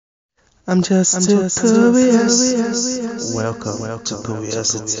I'm just too curious. Welcome to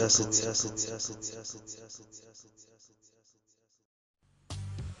Curiosity.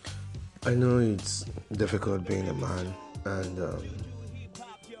 I know it's difficult being a man and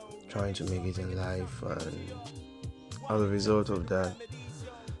trying to make it in life, and as a result of that,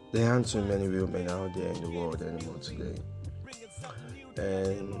 there aren't too many real men out there in the world anymore today.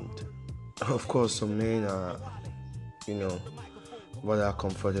 And of course, some men are, you know, rather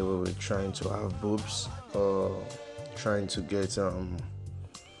comfortable with trying to have boobs or trying to get, you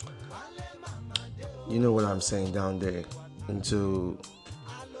know what I'm saying, down there into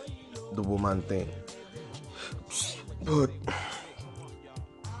the woman thing. But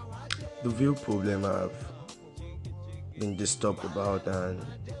the real problem I've been disturbed about, and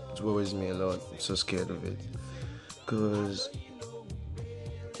it worries me a lot. I'm so scared of it because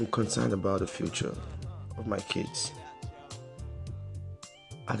I'm concerned about the future of my kids.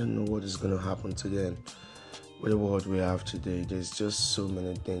 I don't know what is going to happen to them with the world we have today. There's just so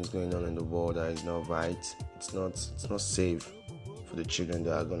many things going on in the world that is not right. It's not safe for the children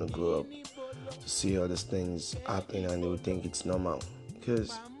that are going to grow up to see all these things happening, and they will think it's normal,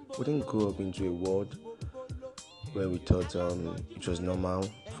 because we didn't grow up into a world where we thought it was normal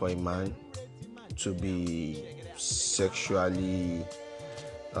for a man to be sexually,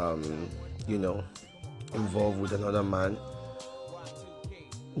 you know, involved with another man.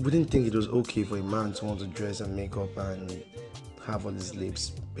 We didn't think it was okay for a man to want to dress and make up and have all his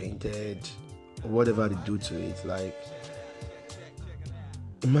lips painted, or whatever they do to it. Like,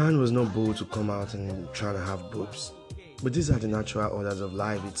 a man was not bold to come out and try to have boobs. But these are the natural orders of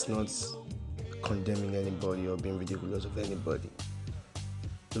life. It's not condemning anybody or being ridiculous of anybody.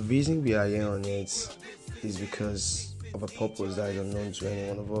 The reason we are here on earth is because of a purpose that is unknown to any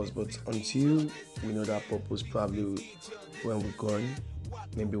one of us. But until we know that purpose, probably when we're gone,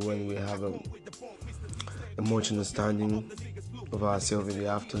 maybe when we have a much understanding of ourselves in the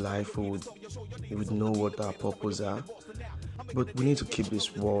afterlife, we would know what our purpose are. But we need to keep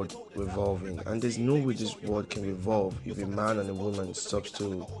this world revolving, and there's no way this world can revolve if a man and a woman stops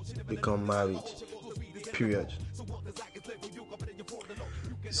to become married. Period.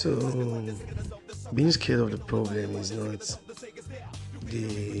 So, being scared of the problem is not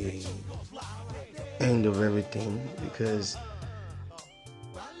the end of everything, because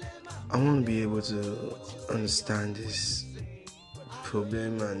I want to be able to understand this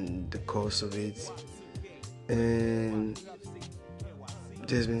problem and the cause of it. And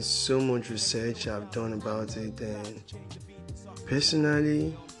there's been so much research I've done about it, and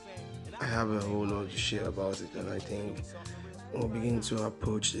personally, I have a whole lot to share about it, and I think we'll begin to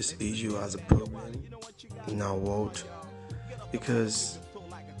approach this issue as a problem in our world, because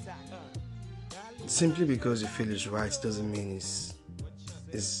simply because you feel it's right doesn't mean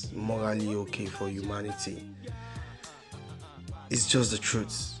it's morally okay for humanity. It's just the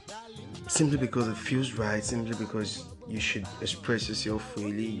truth. Simply because it feels right, simply because you should express yourself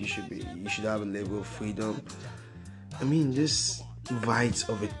freely, you should have a level of freedom. I mean, this right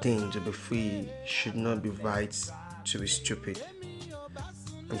of a thing to be free should not be right to be stupid.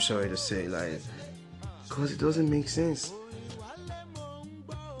 I'm sorry to say, like, because it doesn't make sense.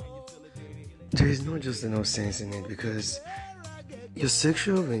 There is not just enough sense in it, because your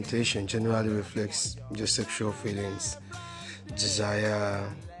sexual orientation generally reflects your sexual feelings, desire,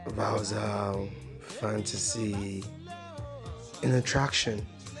 arousal, fantasy, and attraction,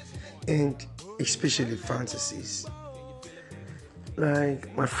 and especially fantasies.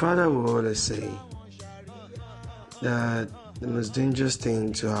 Like, my father would always say that the most dangerous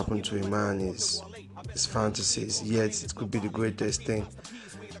thing to happen to a man is his fantasies, yet it could be the greatest thing.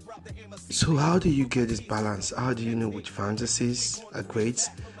 So how do you get this balance? How do you know which fantasies are great?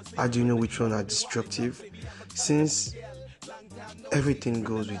 How do you know which one are destructive? Since everything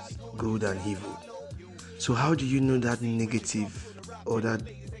goes with good and evil. So how do you know that negative or that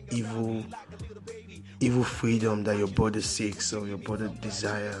evil freedom that your body seeks or your body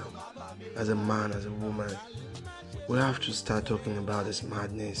desire as a man, as a woman? We have to start talking about this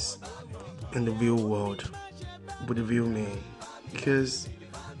madness in the real world with the real men, because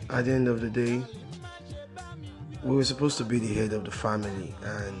at the end of the day, we were supposed to be the head of the family,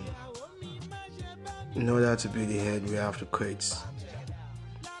 and in order to be the head, we have to create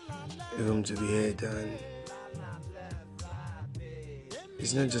a room to be head. And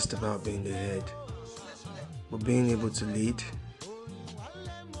it's not just about being the head, but being able to lead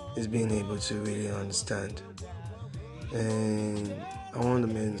is being able to really understand. And I want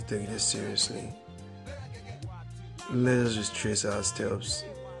the men to take this seriously. Let us restrain our steps.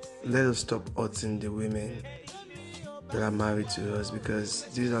 Let us stop hurting the women that are married to us, because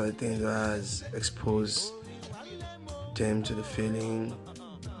these are the things that has exposed them to the feeling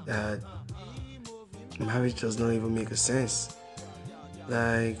that marriage does not even make a sense.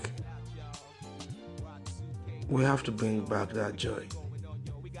 Like, we have to bring back that joy.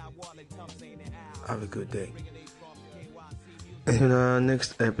 Have a good day. In our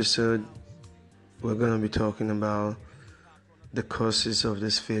next episode, we're going to be talking about the causes of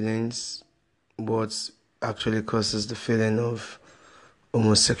these feelings, what actually causes the feeling of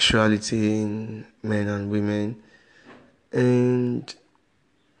homosexuality in men and women. And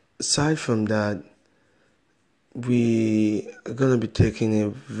aside from that, we are going to be taking a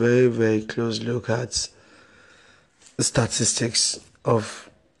very, very close look at the statistics of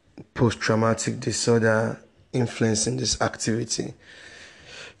post-traumatic disorder influencing this activity.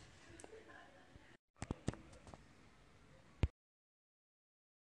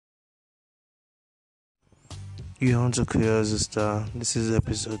 You on to Curious Star. This is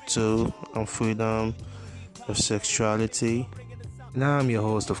episode 2 on freedom of sexuality. Now I'm your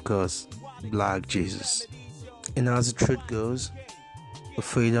host, of course, Black Jesus. And as the truth goes,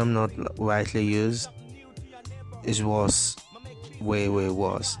 freedom not rightly used is worse, way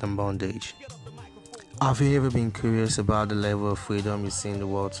worse than bondage. Have you ever been curious about the level of freedom you see in the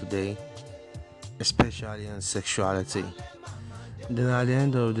world today, especially on sexuality? Then at the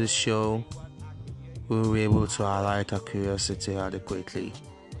end of this show, we'll be able to highlight our curiosity adequately,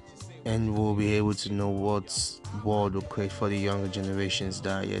 and we'll be able to know what world will create for the younger generations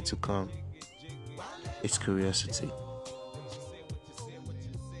that are yet to come. It's curiosity.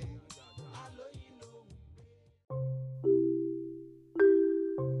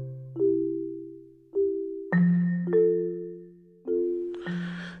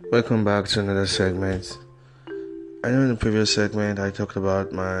 Welcome back to another segment. I know in the previous segment I talked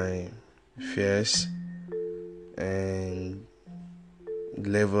about my fears and the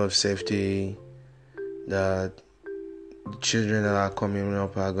level of safety that the children that are coming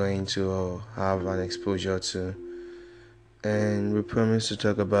up are going to have an exposure to. And we promised to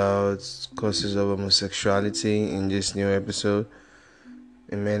talk about causes of homosexuality in this new episode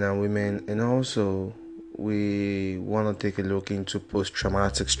in men and women, and also we want to take a look into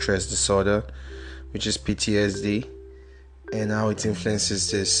post-traumatic stress disorder, which is PTSD, and how it influences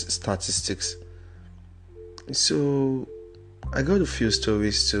these statistics. So I got a few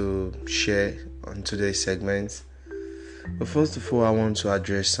stories to share on today's segment, but first of all I want to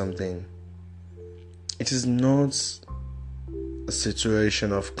address something. It is not a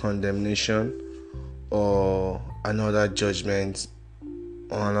situation of condemnation or another judgment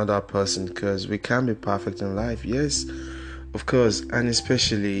on another person, because we can't be perfect in life, yes, of course, and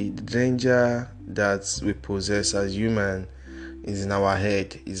especially the danger that we possess as human is in our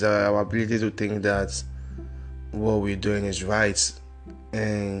head, is our ability to think that what we're doing is right,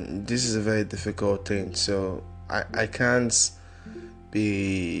 and this is a very difficult thing. So I can't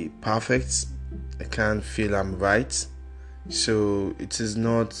be perfect, I can't feel I'm right, so it is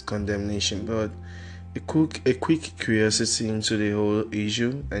not condemnation, but a quick curiosity into the whole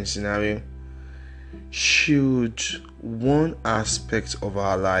issue and scenario. Should one aspect of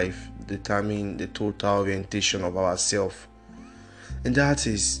our life determine the total orientation of ourselves? And that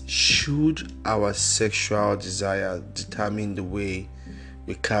is, should our sexual desire determine the way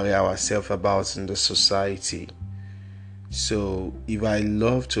we carry ourselves about in the society? So if I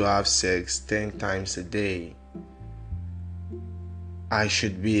love to have sex 10 times a day, I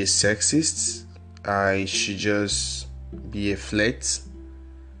should be a sexist? I should just be a flirt?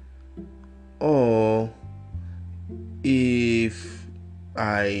 Or if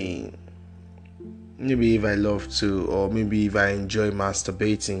I love to, or maybe if I enjoy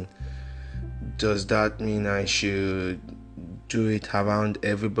masturbating, does that mean I should do it around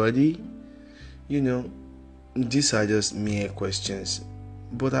everybody? These are just mere questions.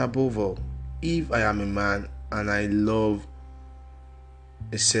 But above all, if I am a man and I love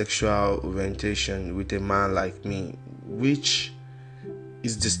a sexual orientation with a man like me, which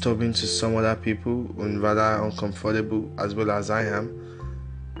is disturbing to some other people and rather uncomfortable as well as I am,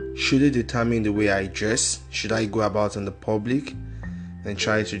 should it determine the way I dress? Should I go about in the public and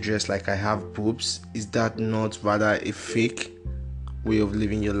try to dress like I have boobs? Is that not rather a fake way of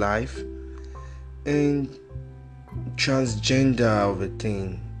living your life? And transgender of a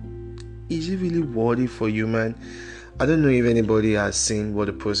thing, is it really worthy for human? I don't know if anybody has seen what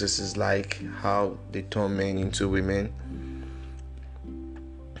the process is like, how they turn men into women,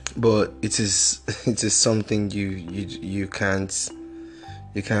 but it is something you can't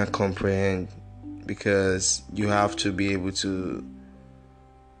comprehend, because you have to be able to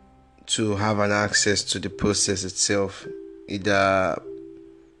to have an access to the process itself, either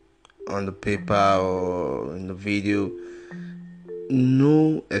on the paper or in the video.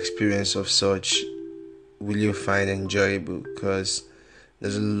 No experience of such will you find enjoyable, because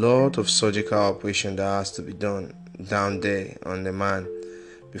there's a lot of surgical operation that has to be done down there on the man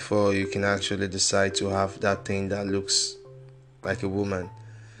before you can actually decide to have that thing that looks like a woman.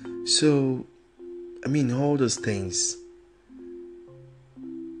 So, all those things,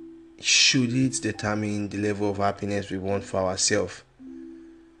 should it determine the level of happiness we want for ourselves?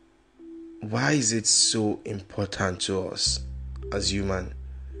 Why is it so important to us as human?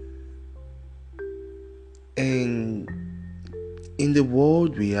 And in the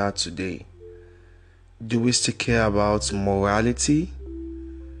world we are today, do we still care about morality,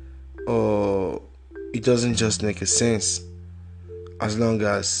 or it doesn't just make a sense as long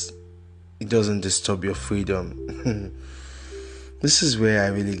as it doesn't disturb your freedom? This is where I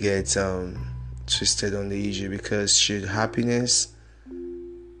really get twisted on the issue, because should happiness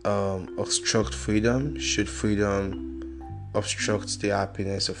obstruct freedom? Should freedom obstruct the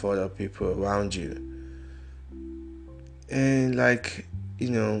happiness of other people around you? And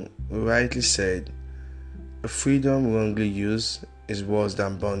rightly said, a freedom wrongly used is worse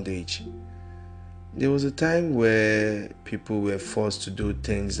than bondage. There was a time where people were forced to do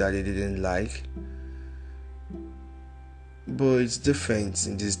things that they didn't like. But it's different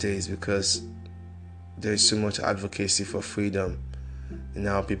in these days, because there is so much advocacy for freedom, and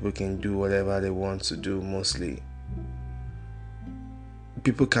now people can do whatever they want to do. Mostly,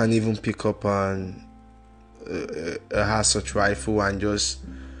 people can't even pick up a assault rifle and just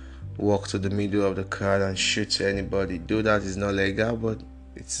walk to the middle of the crowd and shoot anybody. Though that is not legal, but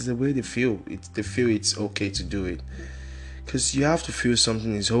it's the way they feel. They feel it's okay to do it. Because you have to feel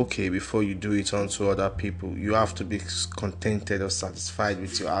something is okay before you do it onto other people. You have to be contented or satisfied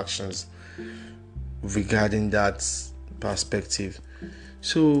with your actions regarding that perspective.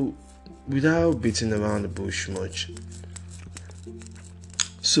 So, without beating around the bush much,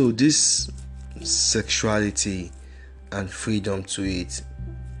 so this sexuality and freedom to it,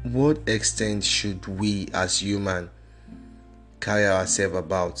 what extent should we as human carry ourselves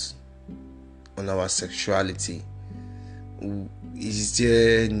about on our sexuality? Is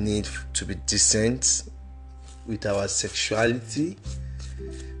there need to be decent with our sexuality?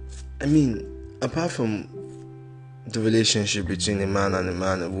 Apart from the relationship between a man and a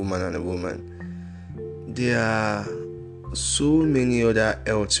man, a woman and a woman, there are so many other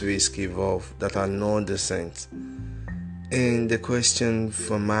health risks involved that are not decent. And the question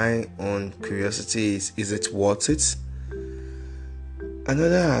from my own curiosity is it worth it?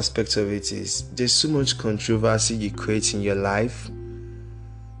 Another aspect of it is there's so much controversy you create in your life.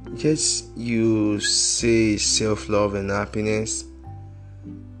 Yes, you say self-love and happiness,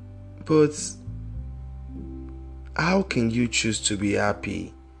 but how can you choose to be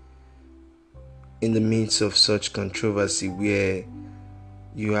happy in the midst of such controversy, where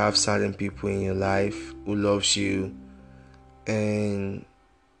you have certain people in your life who loves you and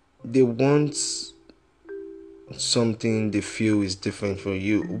they want something they feel is different from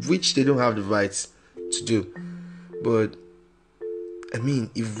you, which they don't have the right to do? But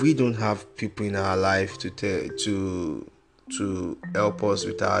if we don't have people in our life to help us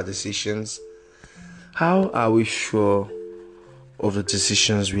with our decisions, how are we sure of the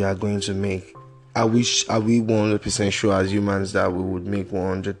decisions we are going to make? Are we 100% sure as humans that we would make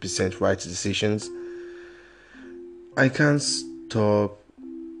 100% right decisions? I can't stop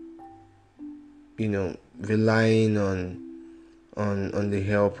relying on the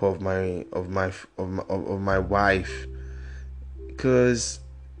help of my wife, because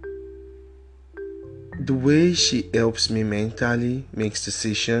the way she helps me mentally, makes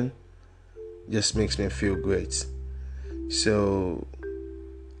decision, just makes me feel great. So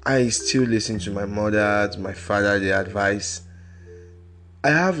I still listen to my mother, to my father, their advice. I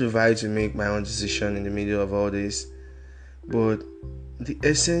have the right to make my own decision in the middle of all this, but the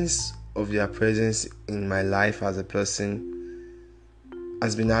essence of their presence in my life as a person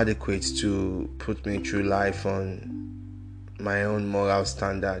has been adequate to put me through life on my own moral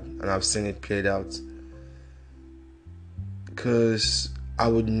standard, and I've seen it played out. Because I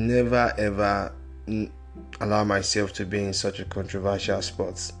would never ever allow myself to be in such a controversial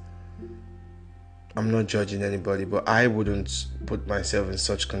spot. I'm not judging anybody, but I wouldn't put myself in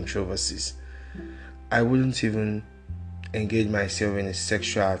such controversies. I wouldn't even engage myself in a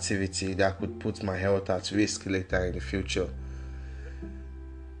sexual activity that could put my health at risk later in the future.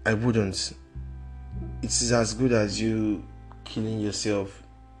 I wouldn't. It's as good as you killing yourself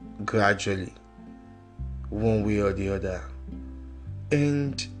gradually, one way or the other.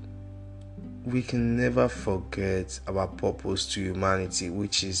 And we can never forget our purpose to humanity,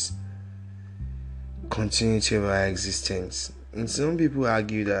 which is continuity of our existence. And some people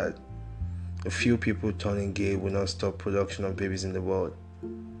argue that a few people turning gay will not stop production of babies in the world.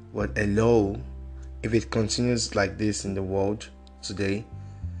 But hello, if it continues like this in the world today,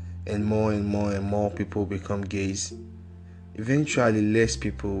 and more people become gays, eventually less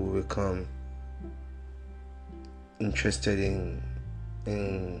people will become interested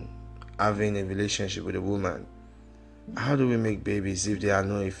in having a relationship with a woman. How do we make babies if there are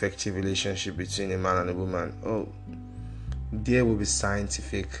no effective relationship between a man and a woman? Oh, there will be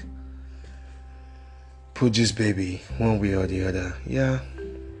scientific produce baby one way or the other. Yeah,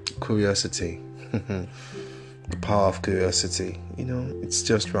 curiosity. The power of curiosity. It's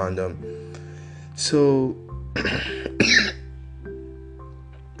just random. So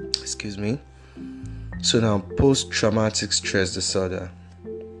excuse me. So now, post-traumatic stress disorder.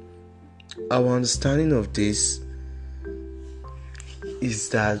 Our understanding of this is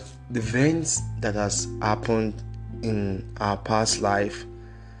that the events that has happened in our past life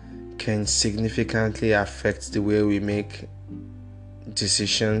can significantly affect the way we make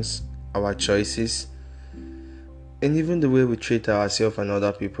decisions, our choices, and even the way we treat ourselves and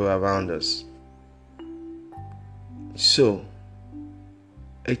other people around us. So,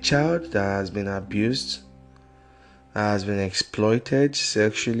 a child that has been abused, has been exploited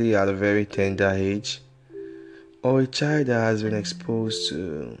sexually at a very tender age, or a child that has been exposed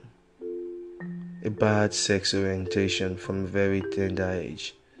to a bad sex orientation from a very tender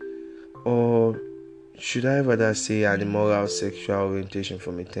age, or should I rather say an immoral sexual orientation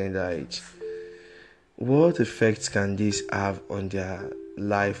from a tender age, what effects can this have on their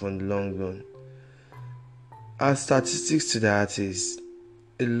life on the long run? Our statistics to that is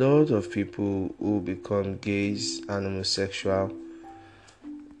a lot of people who become gays and homosexual,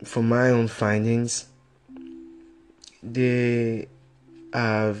 from my own findings, they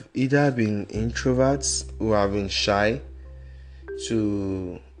have either been introverts who have been shy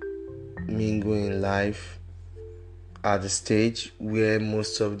to mingle in life at the stage where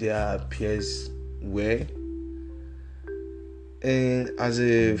most of their peers were, and as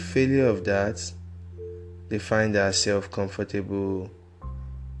a failure of that, they find themselves comfortable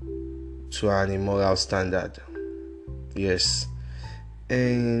to an immoral standard. Yes.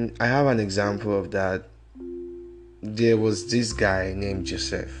 And I have an example of that. There was this guy named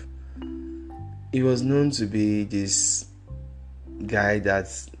Joseph. He was known to be this guy that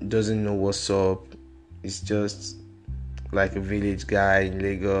doesn't know what's up. He's just like a village guy in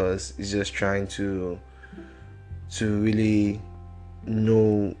Lagos. He's just trying to really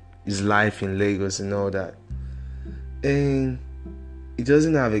know his life in Lagos and all that. And he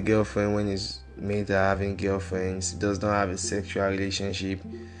doesn't have a girlfriend when his mates are having girlfriends. He does not have a sexual relationship.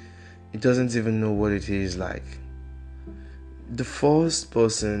 He doesn't even know what it is like. The first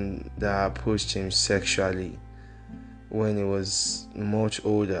person that approached him sexually when he was much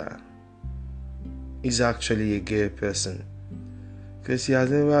older is actually a gay person, because he has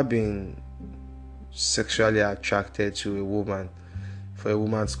never been sexually attracted to a woman, for a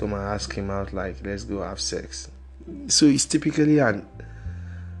woman to come and ask him out like, let's go have sex. So he's typically an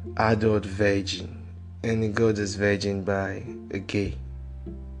adult virgin, and he got this virgin by a gay.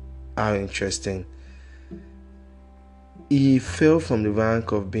 How interesting. He fell from the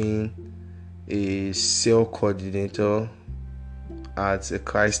rank of being a cell coordinator at a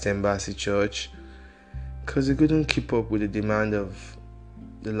Christ Embassy church because he couldn't keep up with the demand of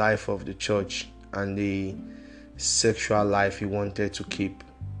the life of the church and the sexual life he wanted to keep.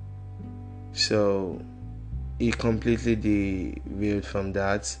 So he completely derailed from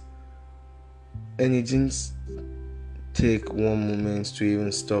that, and he didn't take one moment to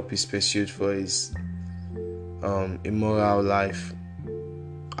even stop his pursuit for his immoral life,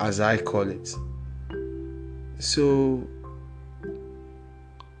 as I call it. So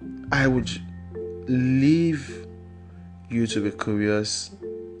I would leave you to be curious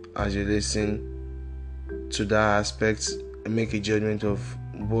as you listen to that aspect and make a judgment of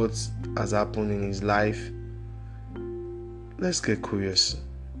what has happened in his life. Let's get curious.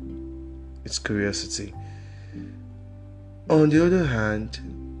 It's curiosity. On the other hand,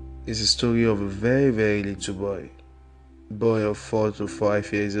 is a story of a very, very little boy of 4 to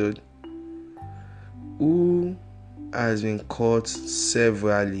 5 years old, who has been caught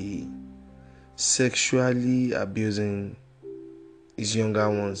severally sexually abusing his younger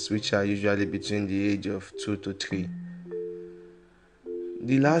ones, which are usually between the age of 2 to 3.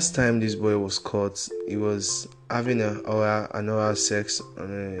 The last time this boy was caught, he was having an oral sex on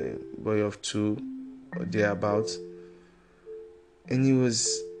a boy of 2 or thereabouts, and he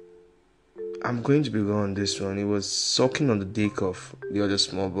was I'm going to be wrong on this one. He was sucking on the dick of the other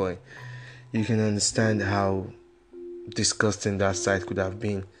small boy. You can understand how disgusting that sight could have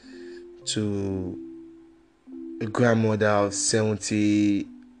been to a grandmother of 70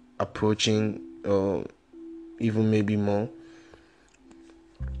 approaching, or even maybe more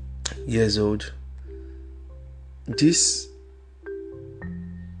years old. This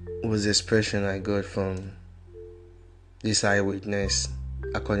was the expression I got from this eyewitness,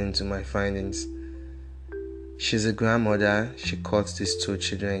 according to my findings. She's a grandmother. She caught these two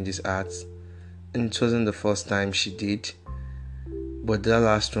children in this act, and it wasn't the first time she did. But that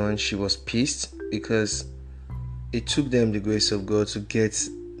last one, she was pissed because it took them the grace of God to get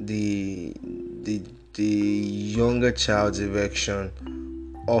the younger child's erection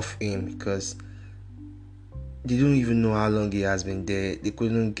off him, because they don't even know how long he has been there. They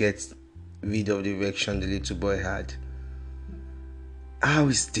couldn't get rid of the erection the little boy had. How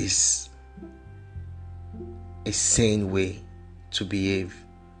is this a sane way to behave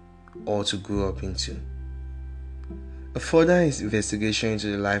or to grow up into? A further investigation into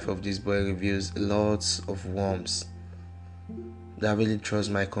the life of this boy reveals lots of worms that really throws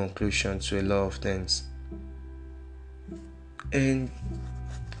my conclusion to a lot of things. And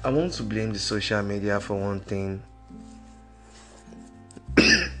I want to blame the social media for one thing.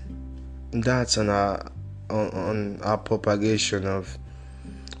 That's on our propagation of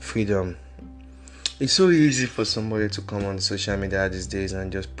freedom. It's so easy for somebody to come on social media these days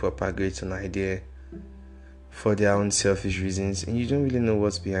and just propagate an idea for their own selfish reasons, and you don't really know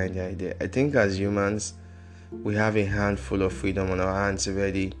what's behind the idea. I think as humans, we have a handful of freedom on our hands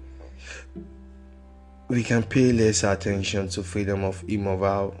already. We can pay less attention to freedom of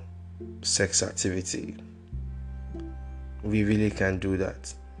immoral sex activity. We really can do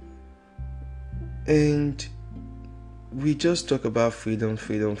that. And we just talk about freedom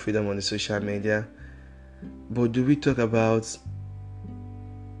on the social media, but do we talk about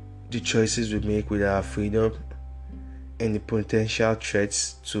the choices we make with our freedom and the potential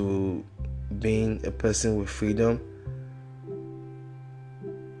threats to being a person with freedom?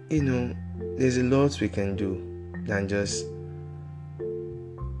 There's a lot we can do than just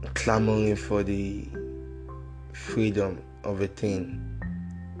clamoring for the freedom of a thing.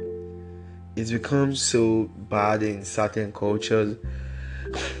 It's become so bad in certain cultures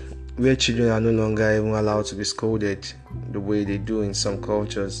where children are no longer even allowed to be scolded the way they do in some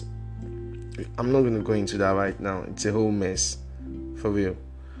cultures. I'm not going to go into that right now. It's a whole mess, for real.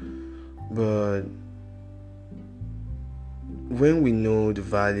 But when we know the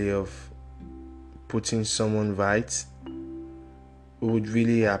value of putting someone right, we would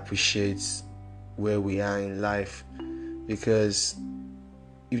really appreciate where we are in life. Because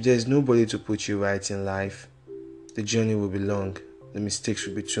if there's nobody to put you right in life, the journey will be long. The mistakes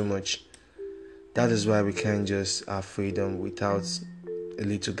will be too much. That is why we can't just have freedom without a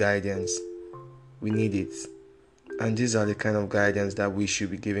little guidance. We need it. And these are the kind of guidance that we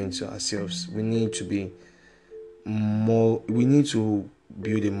should be giving to ourselves. We need to build a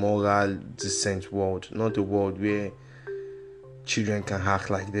moral, decent world, not a world where children can act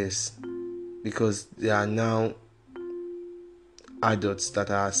like this. Because there are now adults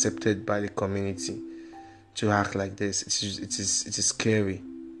that are accepted by the community to act like this. It is scary.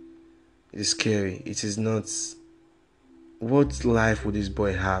 It is scary. It is not. What life would this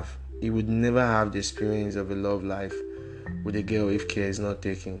boy have? He would never have the experience of a love life with a girl if care is not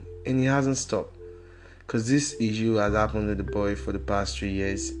taken. And he hasn't stopped. Because this issue has happened to the boy for the past 3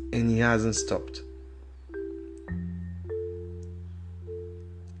 years, and he hasn't stopped.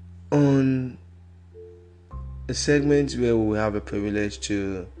 On a segment where we have a privilege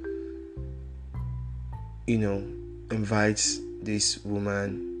to, invite this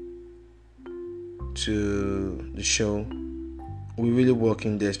woman to the show, we're really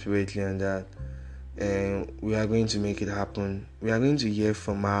working desperately on that, and we are going to make it happen. We are going to hear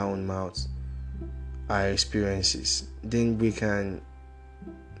from our own mouth our experiences. Then we can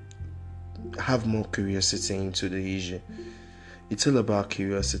have more curiosity into the issue. It's all about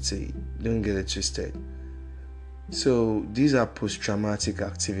curiosity. Don't get it twisted. So these are post-traumatic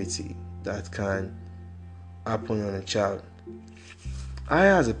activity that can happen on a child. I,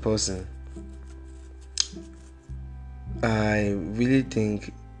 as a person, I really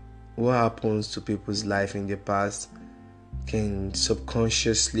think what happens to people's life in the past can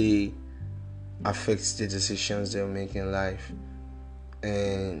subconsciously affect the decisions they'll make in life.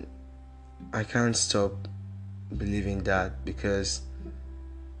 And I can't stop believing that, because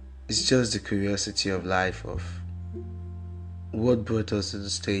it's just the curiosity of life, of what brought us to the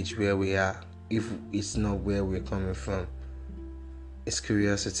stage where we are. If it's not where we're coming from, it's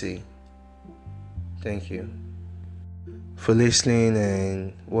curiosity. Thank you for listening,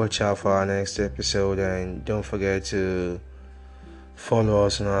 and watch out for our next episode, and don't forget to follow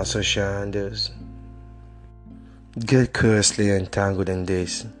us on our social handles. Get curiously entangled in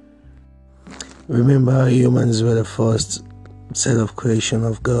this. Remember, humans were the first set of creation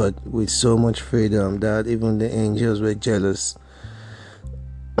of God with so much freedom that even the angels were jealous.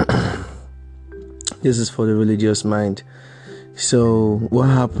 This is for the religious mind. So what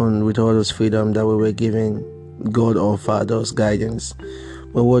happened with all those freedom that we were given? God offered us guidance,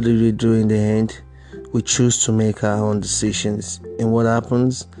 but what did we do in the end? We choose to make our own decisions, and what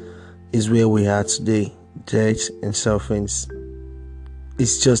happens is where we are today: death and sufferings.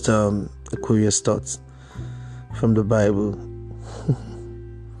 It's just a curious thought from the Bible.